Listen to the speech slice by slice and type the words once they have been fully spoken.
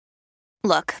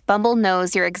Look, Bumble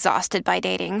knows you're exhausted by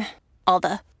dating. All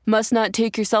the must not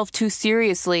take yourself too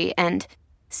seriously and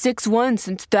 6'1"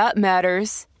 since that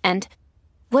matters. And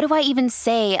what do I even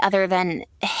say other than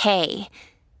hey?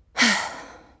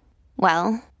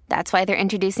 Well, that's why they're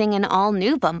introducing an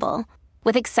all-new Bumble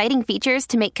with exciting features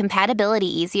to make compatibility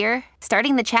easier,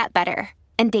 starting the chat better,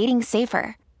 and dating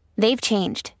safer. They've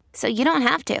changed, so you don't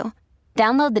have to.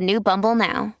 Download the new Bumble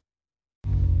now.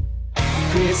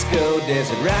 Crisco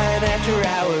Desert right after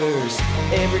hours.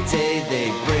 Every day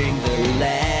they bring the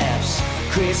laughs.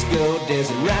 Crisco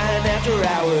Desert right after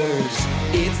hours.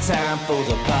 It's time for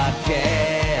the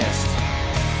podcast.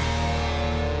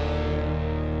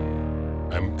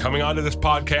 I'm coming onto this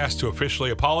podcast to officially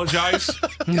apologize.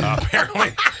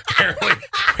 Apparently,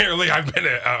 I've been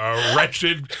a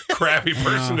wretched, crappy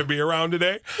person to be around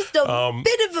today. Just a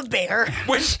bit of a bear.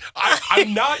 Which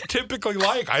I'm not typically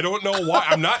like. I don't know why.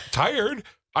 I'm not tired.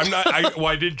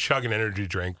 I did chug an energy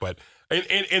drink, but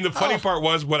and the funny part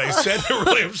was what I said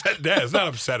really upset Des. Not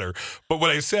upset her, but what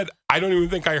I said, I don't even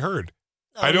think I heard.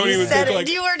 I don't even think like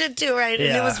you heard it too, right? Yeah.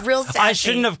 And it was real sassy. I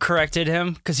shouldn't have corrected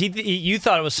him because you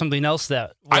thought it was something else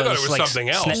that was I thought it was like something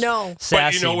else. No. But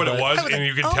sassy, you know what it was? like, And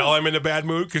you can tell I'm in a bad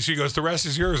mood because she goes, the rest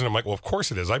is yours. And I'm like, well, of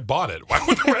course it is. I bought it. Why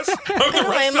would the rest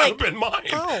not have been mine?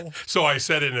 Oh. So I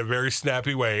said it in a very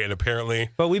snappy way, and apparently...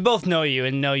 But we both know you,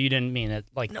 and know you didn't mean it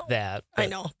like that. I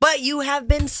know. But you have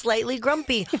been slightly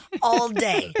grumpy all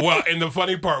day. Well, and the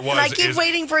funny part was... And I keep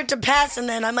waiting for it to pass, and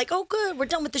then I'm like, oh, good, we're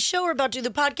done with the show. We're about to do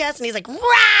the podcast. And he's like,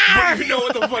 But you know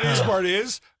what the funniest part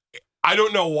is? I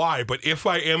don't know why, but if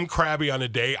I am crabby on a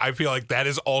day, I feel like that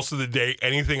is also the day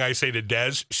anything I say to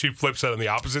Des, she flips it on the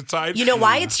opposite side. You know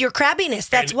why? It's your crabbiness.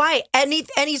 That's why.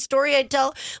 Any story I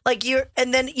tell, like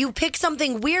and then you pick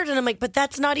something weird, and I'm like, but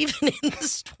that's not even in the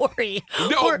story.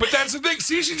 No, but that's the thing.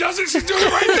 See, she does it. She's doing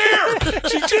it right there.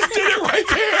 She just did it right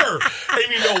there.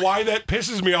 And you know why that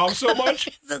pisses me off so much?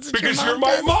 Because you're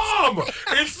my mom.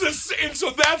 It's this, and so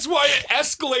that's why it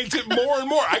escalates it more and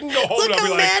more. I can go home Look and I'll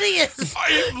how be mad he is.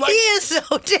 He is so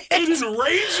dead. It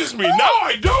enrages me. No,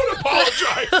 I don't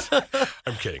apologize.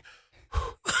 I'm kidding.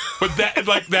 But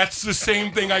that's the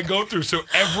same thing I go through. So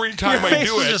every time I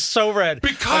do it, just so red.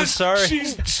 Because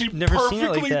she Never seen it like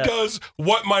perfectly that. does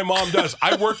what my mom does.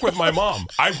 I work with my mom.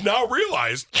 I've now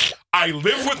realized I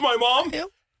live with my mom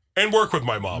and work with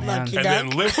my mom, Lucky and duck. then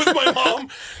live with my mom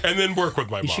and then work with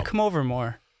my You mom. should come over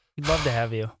more. We'd love to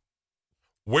have you.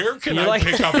 Where can You're I like-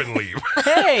 pick up and leave?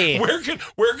 Hey! Where can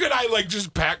I like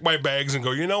just pack my bags and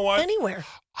go? You know what? Anywhere.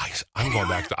 I'm going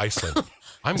back to Iceland.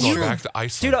 I'm going back to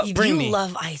Iceland. Dude, bring you me.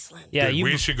 love Iceland. Yeah, Dude,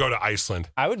 we should go to Iceland.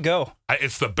 I would go.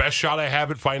 It's the best shot I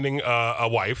have at finding a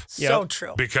wife. So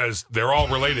true. Because they're all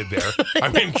related there. I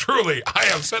mean, truly, I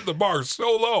have set the bar so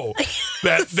low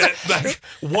that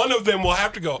one of them will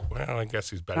have to go, well, I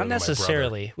guess he's better Not than my brother.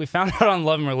 necessarily. We found out on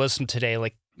Love and Relism today,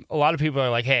 like, a lot of people are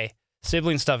like, hey,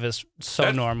 sibling stuff is so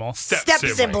That's normal. Step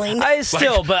sibling. I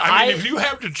still, but I mean, if you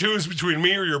have to choose between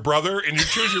me or your brother and you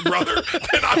choose your brother,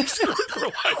 then I'm screwed for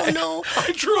life. Oh, no.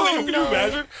 I truly, can you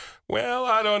imagine? Well,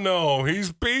 I don't know.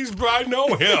 I know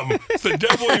him. It's the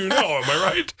devil you know, am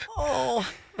I right? Oh,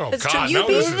 Oh, That's God, true. now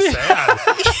this is sad.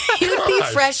 you'd be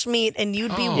Gosh. fresh meat and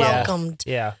you'd be Oh. welcomed.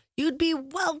 Yeah. You'd be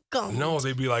welcomed. No,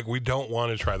 they'd be like, we don't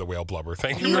want to try the whale blubber.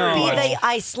 Thank you You'd very be much. the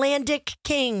Icelandic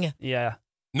king. Yeah.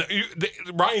 No,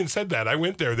 Ryan said that. I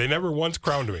went there. They never once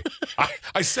crowned me.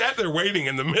 I sat there waiting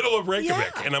in the middle of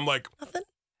Reykjavik, Yeah. and I'm like, Nothing.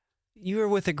 You were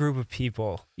with a group of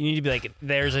people. You need to be like,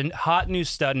 there's a hot new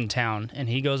stud in town, and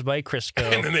he goes by and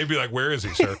Crisco. then they'd be like, where is he,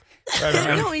 sir?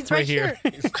 No, he's right here.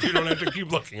 You don't have to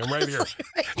keep looking. I'm right here. Right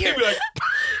They'd here. be like,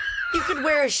 You could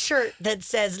wear a shirt that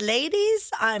says,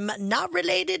 ladies, I'm not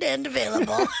related and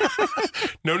available.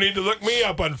 no need to look me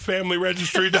up on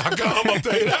familyregistry.com. I'll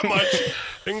tell you that much.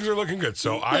 Things are looking good.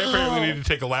 So I apparently need to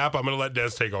take a lap. I'm going to let Des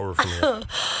take over from here.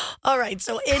 All right,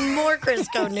 so in more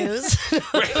Crisco news.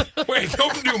 Wait,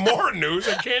 don't do more news.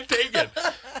 I can't take it.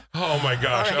 Oh, my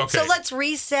gosh. All right, Okay. so let's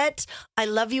reset. I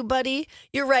love you, buddy.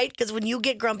 You're right, because when you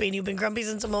get grumpy, and you've been grumpy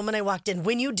since the moment I walked in,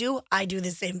 when you do, I do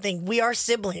the same thing. We are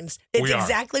siblings. It's We are.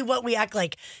 exactly what we act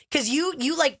like. Because you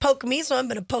like poke me, so I'm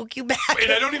going to poke you back.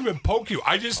 And I don't even poke you.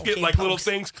 I just get Okay, like little pokes.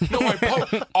 things. No, I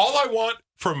poke. All I want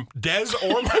from Des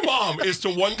or my mom is to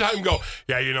one time go,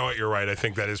 yeah, you know what? You're right. I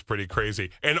think that is pretty crazy.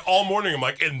 And all morning I'm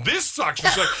like, and this sucks.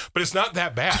 She's like, but it's not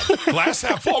that bad. Glass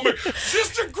half full. I'm like,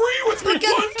 just agree with me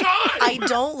one time. I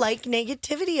don't like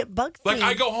negativity. It bugs Like me.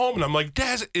 I go home and I'm like,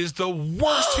 Des is the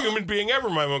worst human being ever.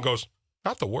 My mom goes,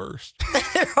 not the worst.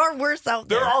 There are worse out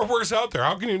there. There are worse out there.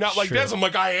 How can you not like True. Des? I'm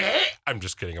like, I'm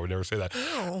just kidding. I would never say that.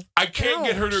 No. I can't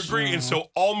get her to agree. And so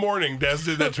all morning, Des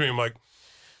did that to me. I'm like,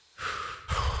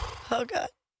 Oh, God.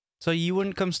 So you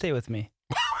wouldn't come stay with me.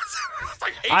 It's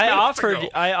like 8 I minutes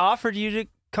ago. offered you to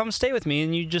come stay with me,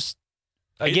 and you just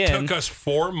It took us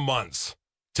 4 months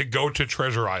to go to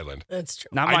Treasure Island. That's true.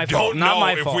 not my I fault. don't Not know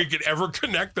my if fault. we could ever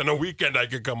connect on a weekend. I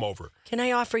could come over. Can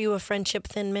I offer you a friendship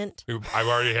Thin Mint? I've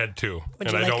already had 2, Would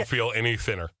and you I like don't it? feel any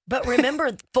thinner. But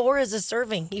remember, 4 is a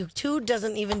serving. 2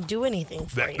 doesn't even do anything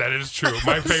for you. That is true.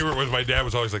 My favorite was my dad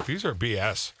was always like, "These are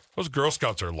BS. Those Girl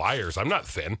Scouts are liars. I'm not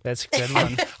thin. That's a good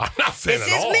one. I'm not thin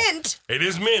This at is all. mint. It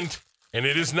is mint, and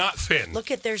it is not thin. Look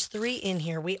at, there's 3 in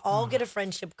here. We all get a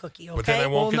friendship cookie, okay? But then I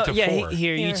won't get to 4.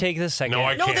 Here, you Here. take this second. No,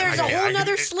 I No, can't. there's I a can't. whole I can-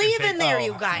 nother it sleeve takes- in there,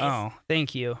 you guys. Oh,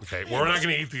 thank you. Okay, we're not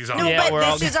going to eat these on. No, Yeah, but we're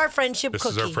all this is our friendship This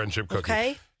cookie. is our friendship cookie.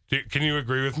 Okay? Can you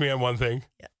agree with me on one thing?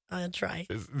 I'll try.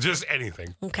 It's just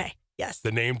anything. Okay. Yes.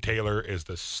 The name Taylor is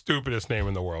the stupidest name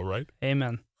in the world, right?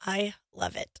 Amen. I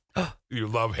love it. You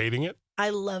love hating it. I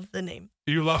love the name.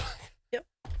 You love. Yep.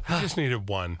 I just needed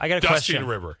one. I got a Dusty question. and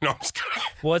River. No, I'm just kidding.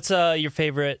 What's your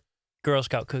favorite Girl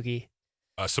Scout cookie?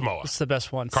 Samoa. What's the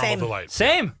best one? Caramel Same. Delight.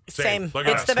 Same. Same. Look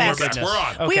at It's us. the best. We're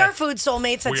on. Okay. We are food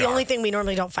soulmates. That's We the are. only thing we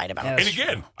normally don't fight about. Yeah. And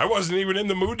again, I wasn't even in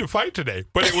the mood to fight today,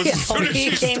 but it was as Oh, soon as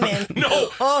he she came in. started. No.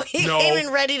 Oh, he no. came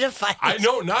in ready to fight. I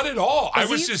know, not at all. I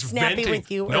Was was he just snappy venting. with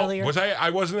you no, earlier? was I?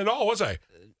 I wasn't at all, was I?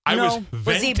 I No. was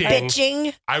Was he venting.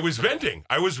 bitching? I was venting.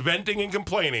 I was venting and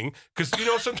complaining because,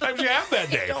 sometimes you have that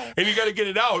day know. and you got to get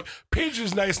it out. Paige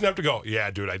is nice enough to go,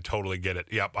 yeah, dude, I totally get it.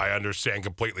 Yep, I understand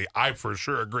completely. I for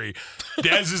sure agree.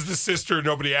 Des is the sister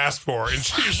nobody asked for, and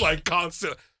she's like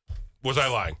constant. Was I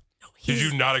lying? Did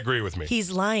He's- you not agree with me?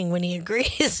 He's lying when he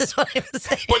agrees, is what I'm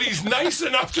saying. But he's nice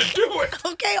enough to do it.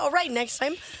 Okay, all right. Next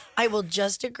time, I will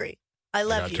just agree. I I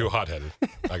love got you. too hot-headed.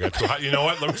 I got too hot. You know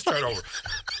what? Let me start over.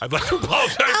 I'd like to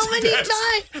apologize How to many Des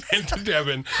times? and to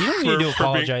Devin. You don't for- need to for being-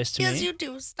 apologize to Yes, me. you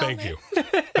do. Stop Thank it. you.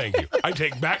 Thank you. I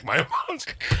take back my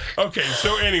apology. Okay,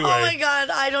 so anyway. Oh my God,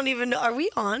 I don't even know. Are we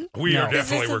on? We No. are definitely Is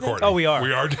this a thing? recording. Oh, we are.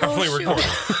 We are definitely Oh, shoot.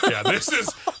 recording. Yeah,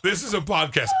 this is a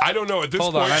podcast. I don't know at this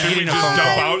Hold point on, I'm should we getting a just phone jump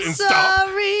call. out and stop.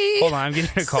 Sorry. Hold on, I'm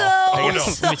getting a call. So Hang on, no.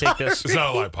 Let me take this. It's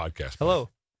not a live podcast.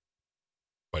 Hello.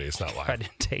 But it's not I live.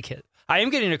 didn't take it. I am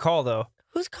getting a call though.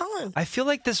 Who's calling? I feel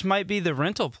like this might be the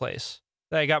rental place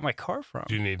that I got my car from.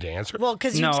 Do you need to answer? Well,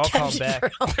 because you No, I'll kept call it back.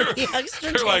 for all the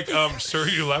extra They're like, days. sir,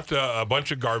 you left a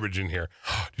bunch of garbage in here.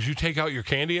 Did you take out your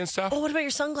candy and stuff? Oh, what about your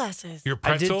sunglasses? Your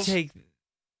I did pretzels? take.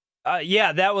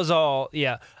 Yeah, that was all.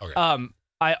 Yeah. Okay.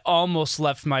 I almost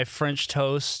left my French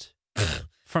toast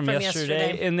from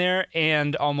yesterday in there,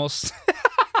 and almost.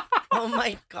 Oh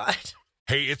my God.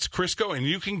 Hey, it's Crisco, and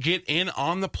you can get in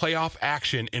on the playoff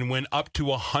action and win up to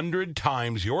 100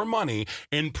 times your money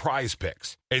in Prize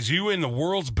Picks. As you and the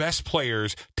world's best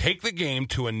players take the game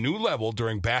to a new level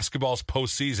during basketball's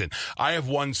postseason. I have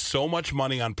won so much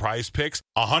money on Prize Picks,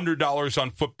 $100 on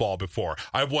football before.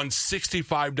 I've won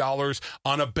 $65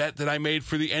 on a bet that I made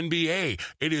for the NBA.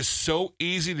 It is so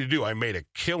easy to do. I made a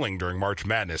killing during March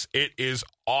Madness. It is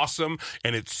awesome,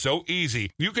 and it's so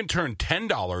easy. You can turn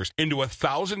 $10 into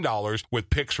 $1,000 with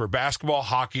picks for basketball,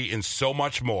 hockey, and so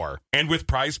much more. And with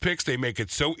Prize Picks, they make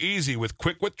it so easy with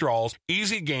quick withdrawals,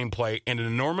 easy gameplay, and an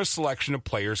enormous selection of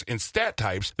players and stat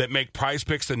types that make Prize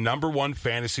Picks the #1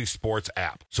 fantasy sports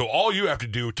app. So all you have to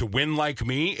do to win like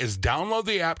me is download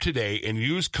the app today and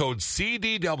use code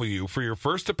CDW for your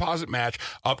first deposit match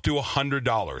up to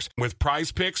 $100. With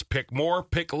Prize Picks, pick more,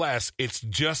 pick less. It's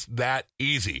just that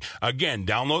easy. Again,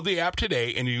 download the app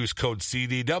today and use code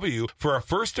CDW for a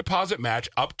first deposit match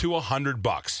up to $100.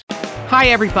 Hi,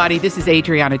 everybody. This is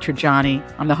Adriana Trajani.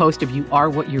 I'm the host of You Are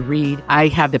What You Read. I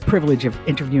have the privilege of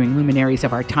interviewing luminaries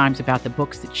of our times about the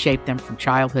books that shaped them from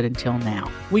childhood until now.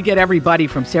 We get everybody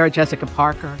from Sarah Jessica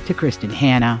Parker to Kristen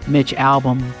Hanna, Mitch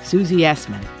Albom, Susie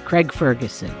Essman, Craig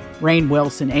Ferguson, Rainn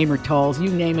Wilson, Amor Tolls, you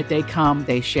name it, they come,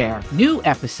 they share. New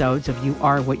episodes of You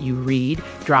Are What You Read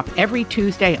drop every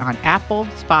Tuesday on Apple,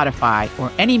 Spotify,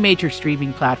 or any major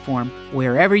streaming platform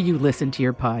wherever you listen to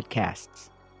your podcasts.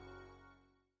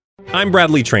 I'm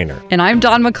Bradley Trainer. And I'm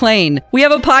Don McClain. We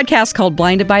have a podcast called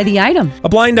Blinded by the Item. A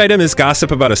blind item is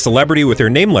gossip about a celebrity with their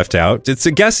name left out. It's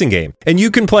a guessing game, and you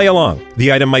can play along.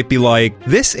 The item might be like,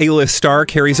 this A-list star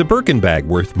carries a Birkin bag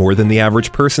worth more than the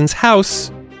average person's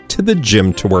house to the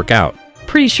gym to work out.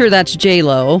 Pretty sure that's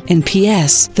J-Lo. And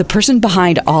P.S. the person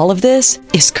behind all of this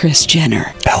is Kris Jenner,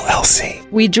 LLC.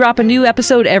 We drop a new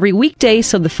episode every weekday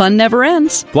so the fun never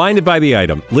ends. Blinded by the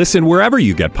Item. Listen wherever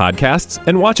you get podcasts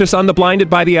and watch us on the Blinded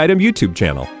by the Item YouTube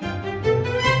channel.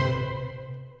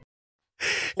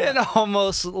 And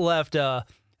almost left the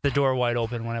door wide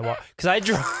open when I walked. Because I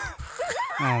drove.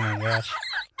 Oh my gosh.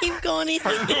 Keep going. Eat.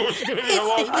 I knew it was going to be a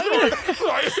long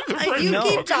story. You No.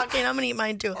 keep talking. I'm going to eat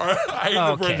mine too. I ate the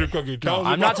Okay. friendship cookie. No, Tell us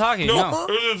I'm not about- talking, no.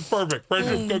 This is perfect.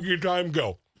 Friendship cookie time,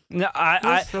 go. No,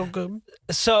 So good.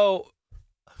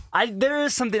 there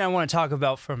is something I want to talk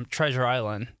about from Treasure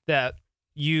Island that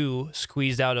you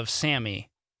squeezed out of Sammy.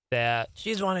 That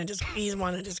He's wanted to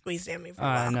squeeze Sammy for a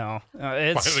I while. know Finally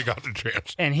it's got the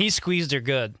chance. and he squeezed her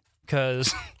good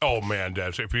because Oh, man,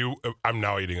 Des. I'm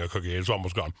now eating a cookie. It's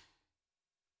almost gone.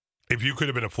 If you could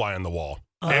have been a fly on the wall.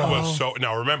 It was so.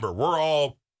 Now, remember, we're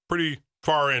all pretty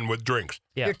far in with drinks.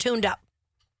 Yeah. You're tuned up.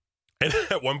 And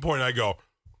at one point I go,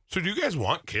 so do you guys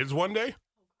want kids one day?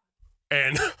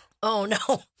 And Oh,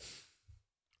 no.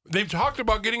 they've talked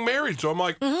about getting married. So I'm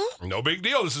like, no big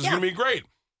deal. This is Yeah. going to be great.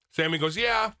 Sammy goes,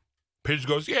 yeah. Pidge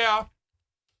goes, yeah.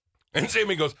 And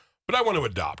Sammy goes, but I want to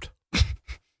adopt.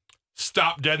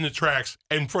 Stop dead in the tracks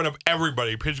in front of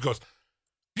everybody. Pidge goes,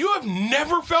 you have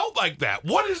never felt like that.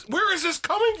 Where is this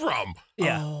coming from?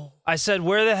 Yeah. Oh. I said,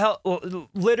 where the hell? Well,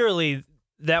 literally,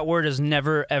 that word has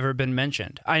never, ever been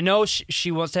mentioned. I know she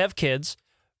wants to have kids,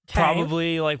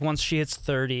 probably like once she hits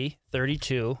 30,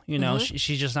 32. You know,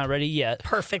 she's just not ready yet.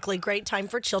 Perfectly great time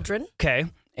for children. Okay.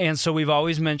 And so we've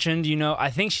always mentioned, you know, I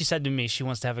think she said to me she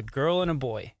wants to have a girl and a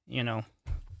boy, you know,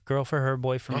 girl for her,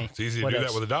 boy for me. It's easy to What do else?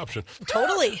 that with adoption.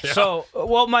 Totally. So,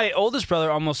 well, my oldest brother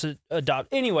almost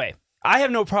adopted. Anyway, I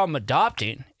have no problem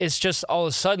adopting. It's just all of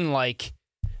a sudden like,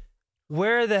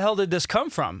 where the hell did this come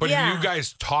from? But Yeah. have you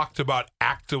guys talked about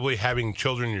actively having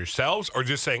children yourselves or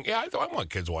just saying, yeah, I want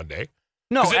kids one day?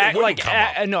 No, 'Cause then it wouldn't come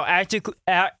up. actively.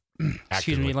 Excuse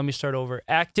Actively. me. Let me start over.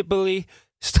 Actively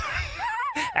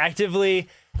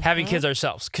having kids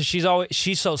ourselves because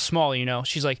she's so small. You know,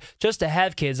 she's like, just to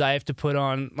have kids, I have to put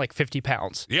on like 50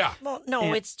 pounds. Yeah. Well, no,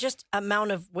 And- it's just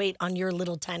amount of weight on your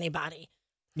little tiny body.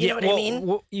 You know what I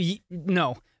mean?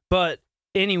 No, but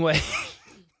anyway,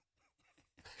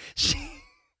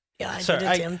 Yeah, I sorry,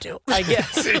 did it to him too. I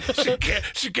guess.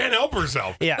 she can't help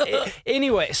herself. Yeah.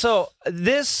 Anyway, so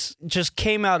this just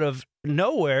came out of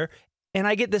nowhere, and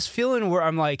I get this feeling where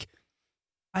I'm like,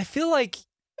 I feel like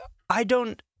I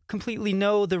don't completely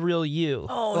know the real you.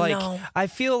 Oh, like, no. I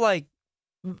feel like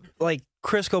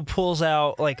Crisco pulls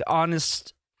out like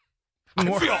honest. I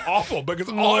feel awful because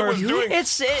all I was doing,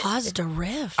 Caused a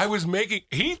riff.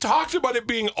 he talked about it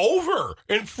being over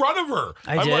in front of her.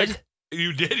 I I'm did? like,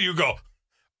 you did? You go,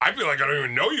 I feel like I don't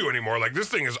even know you anymore. Like, this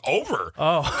thing is over.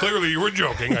 Oh, Clearly you were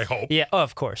joking, I hope. yeah. Oh,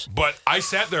 of course. But I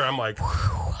sat there, I'm like,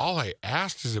 all I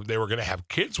asked is if they were going to have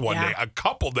kids one Yeah. day, a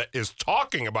couple that is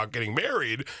talking about getting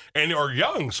married and are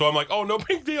young. So I'm like, oh, no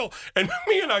big deal. And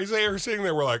me and Isaiah are sitting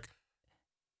there, we're like,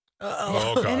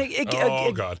 oh, God.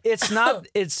 And God. it's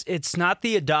not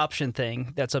the adoption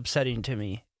thing that's upsetting to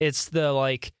me. It's the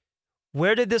like,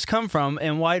 where did this come from,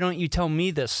 and why don't you tell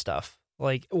me this stuff?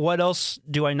 Like, what else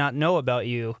do I not know about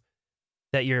you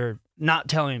that you're not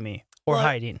telling me or Well,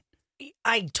 hiding?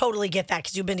 I totally get that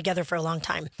because you've been together for a long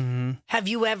time. Mm-hmm. Have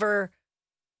you ever,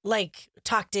 like,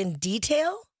 talked in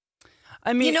detail?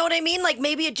 I mean, You know what I mean? Like,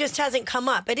 maybe it just hasn't come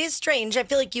up. It is strange. I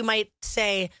feel like you might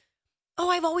say, oh,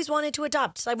 I've always wanted to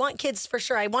adopt. I want kids for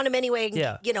sure. I want them anyway.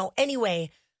 Yeah. You know, anyway,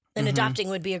 then Mhm. adopting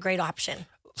would be a great option.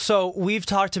 so we've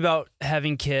talked about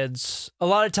having kids. A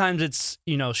lot of times it's,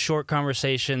 you know, short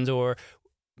conversations or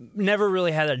never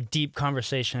really had a deep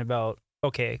conversation about,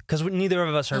 okay, because neither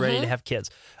of us are ready to have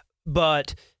kids.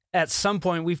 But at some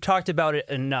point we've talked about it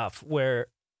enough where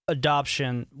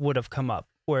adoption would have come up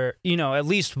where, you know, at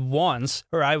least once,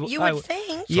 or You would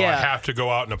think. So I yeah, have to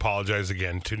go out and apologize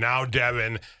again to now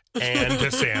Devin and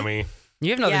to Sammy you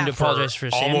have nothing Yeah. to apologize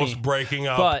for Sammy. almost breaking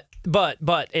up. But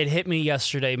it hit me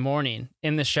yesterday morning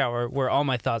in the shower where all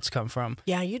my thoughts come from.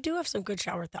 Yeah, you do have some good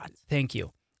shower thoughts. Thank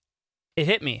you. It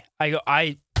hit me. I go,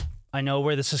 I know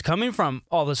where this is coming from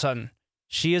all of a sudden.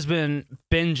 She has been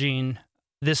binging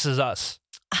This Is Us,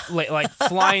 like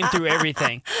flying through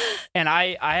everything. And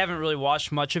I haven't really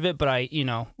watched much of it, but I, you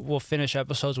know, will finish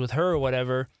episodes with her or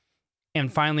whatever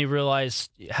and finally realize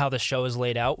how the show is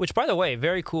laid out, which, by the way,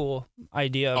 very cool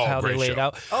idea of Oh, how they great laid show.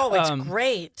 out. Oh, it's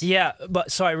great. Yeah,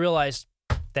 but so I realized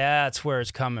that's where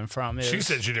it's coming from. She is-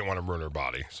 said she didn't want to ruin her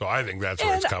body. So I think that's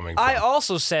where And it's coming from. I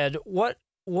also said, what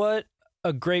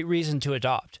a great reason to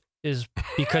adopt is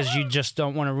because you just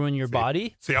don't want to ruin your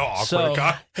body. See how awkward So- it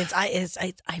got?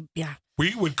 Yeah.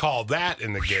 We would call that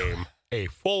in the game a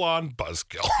full-on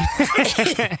buzzkill.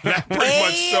 That pretty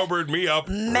much sobered me up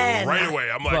Man. right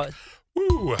away. I'm like, But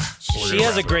woo. she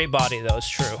has a great body, though. It's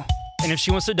true. And if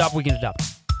she wants to adopt, we can adopt.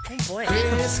 Oh, boy.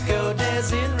 Crisco,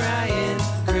 Des, and Ryan.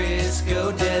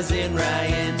 Crisco, Des, and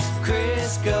Ryan.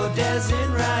 Crisco, Des,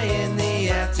 and Ryan. The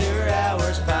After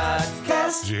Hours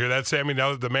Podcast. Did you hear that, Sammy?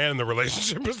 Now that the man in the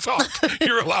relationship is talked,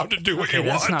 you're allowed to do what you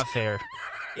That's want. not fair.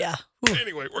 Yeah.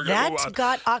 Anyway, we're going to move That on.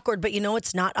 got awkward, but you know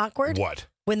what's not awkward? What?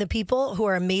 When the people who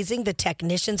are amazing, the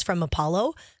technicians from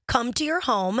Apollo, come to your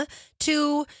home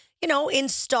to,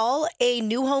 install a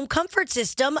new home comfort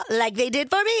system like they did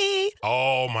for me.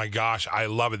 Oh my gosh, I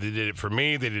love it. They did it for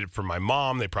me. They did it for my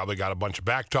mom. They probably got a bunch of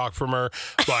back talk from her.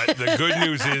 But the good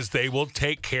news is they will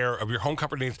take care of your home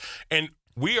comfort needs. And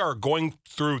we are going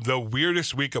through the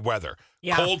weirdest week of weather.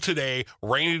 Yeah. Cold today,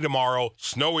 rainy tomorrow,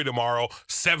 snowy tomorrow,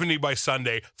 70 by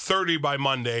Sunday, 30 by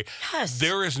Monday. Yes.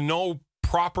 There is no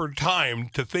proper time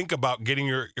to think about getting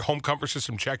your home comfort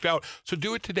system checked out. So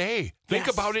do it today. Think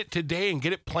Yes. about it today and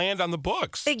get it planned on the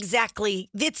books. Exactly.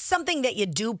 It's something that you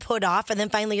do put off, and then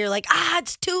finally you're like,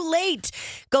 it's too late.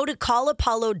 Go to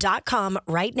callapollo.com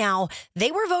right now.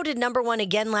 They were voted number 1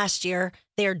 again last year.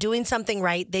 They are doing something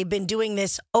right. They've been doing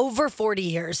this over 40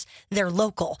 years. They're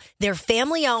local. They're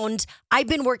family owned. I've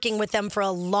been working with them for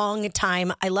a long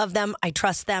time. I love them. I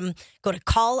trust them. Go to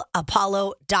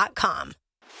callapollo.com.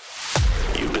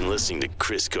 You've been listening to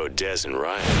Crisco, Des, and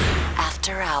Ryan.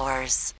 After Hours.